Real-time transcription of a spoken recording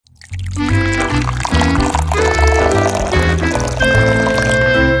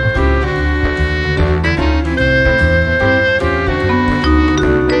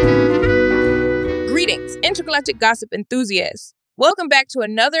galactic gossip enthusiasts. Welcome back to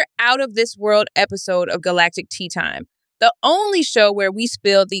another out-of-this-world episode of Galactic Tea Time, the only show where we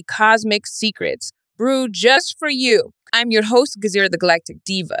spill the cosmic secrets, brewed just for you. I'm your host, Gazira the Galactic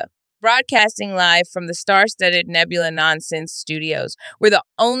Diva, broadcasting live from the star-studded Nebula-Nonsense Studios, where the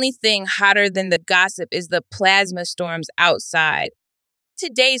only thing hotter than the gossip is the plasma storms outside.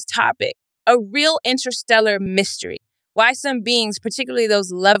 Today's topic, a real interstellar mystery. Why some beings, particularly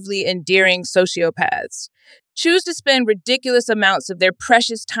those lovely, endearing sociopaths, choose to spend ridiculous amounts of their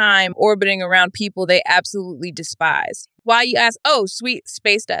precious time orbiting around people they absolutely despise. Why, you ask? Oh, sweet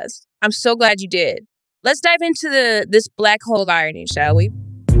space dust. I'm so glad you did. Let's dive into this black hole irony, shall we?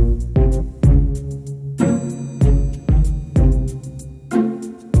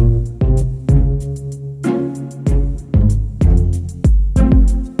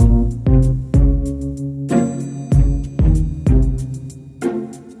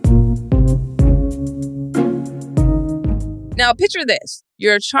 Now, picture this.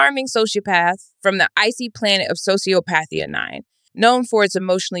 You're a charming sociopath from the icy planet of Sociopathia 9, known for its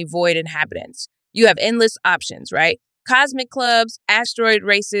emotionally void inhabitants. You have endless options, right? Cosmic clubs, asteroid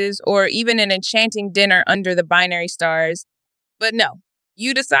races, or even an enchanting dinner under the binary stars. But no,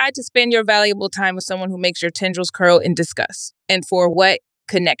 you decide to spend your valuable time with someone who makes your tendrils curl in disgust. And for what?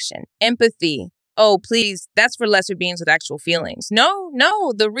 Connection. Empathy. Oh, please, that's for lesser beings with actual feelings.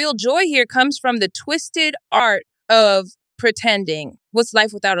 No, the real joy here comes from the twisted art of pretending. What's life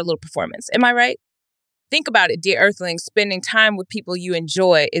without a little performance? Am I right? Think about it, dear Earthlings. Spending time with people you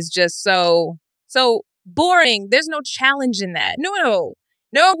enjoy is just so boring. There's no challenge in that. No.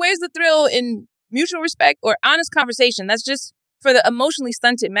 Where's the thrill in mutual respect or honest conversation? That's just for the emotionally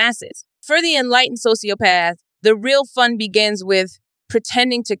stunted masses. For the enlightened sociopath, the real fun begins with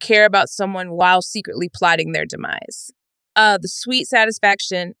pretending to care about someone while secretly plotting their demise. The sweet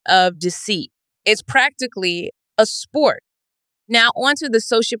satisfaction of deceit. It's practically a sport. Now, onto the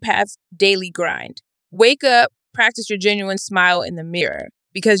sociopath's daily grind. Wake up, practice your genuine smile in the mirror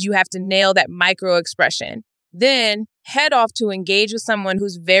because you have to nail that micro expression. Then head off to engage with someone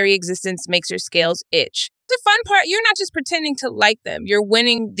whose very existence makes your scales itch. The fun part, you're not just pretending to like them. You're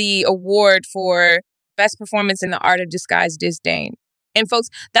winning the award for best performance in the art of disguised disdain. And folks,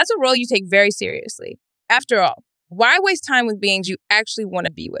 that's a role you take very seriously. After all, why waste time with beings you actually want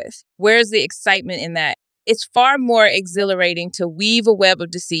to be with? Where's the excitement in that? It's far more exhilarating to weave a web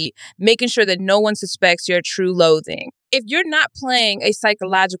of deceit, making sure that no one suspects your true loathing. If you're not playing a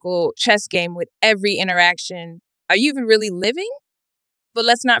psychological chess game with every interaction, are you even really living? But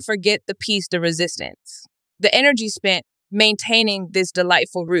let's not forget the piece de resistance. The energy spent maintaining this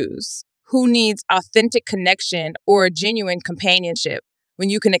delightful ruse. Who needs authentic connection or genuine companionship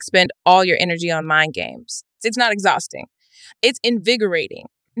when you can expend all your energy on mind games? It's not exhausting. It's invigorating.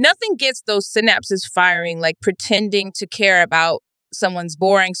 Nothing gets those synapses firing like pretending to care about someone's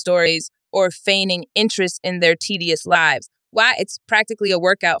boring stories or feigning interest in their tedious lives. Why? It's practically a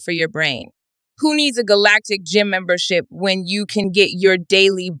workout for your brain. Who needs a galactic gym membership when you can get your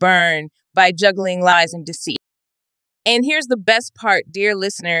daily burn by juggling lies and deceit? And here's the best part, dear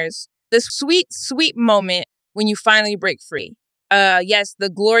listeners, the sweet, sweet moment when you finally break free. Yes, the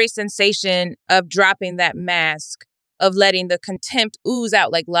glorious sensation of dropping that mask, of letting the contempt ooze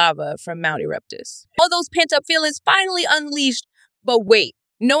out like lava from Mount Eruptus. All those pent-up feelings finally unleashed. But wait,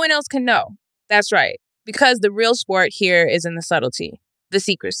 no one else can know. That's right, because the real sport here is in the subtlety, the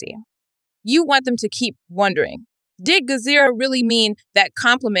secrecy. You want them to keep wondering, did Gazira really mean that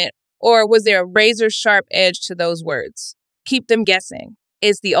compliment, or was there a razor-sharp edge to those words? Keep them guessing.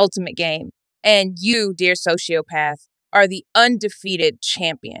 It's the ultimate game. And you, dear sociopath, are the undefeated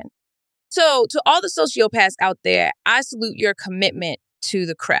champion. So to all the sociopaths out there, I salute your commitment to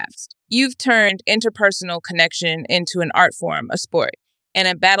the craft. You've turned interpersonal connection into an art form, a sport, and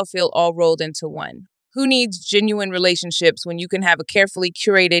a battlefield all rolled into one. Who needs genuine relationships when you can have a carefully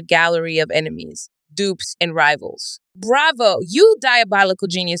curated gallery of enemies, dupes, and rivals? Bravo, you diabolical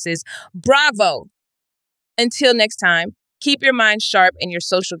geniuses. Bravo. Until next time, keep your mind sharp and your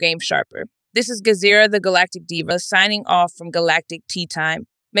social game sharper. This is Gazira the Galactic Diva signing off from Galactic Tea Time.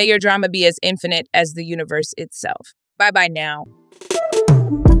 May your drama be as infinite as the universe itself. Bye-bye now.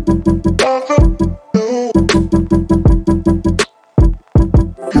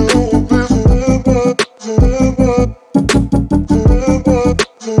 You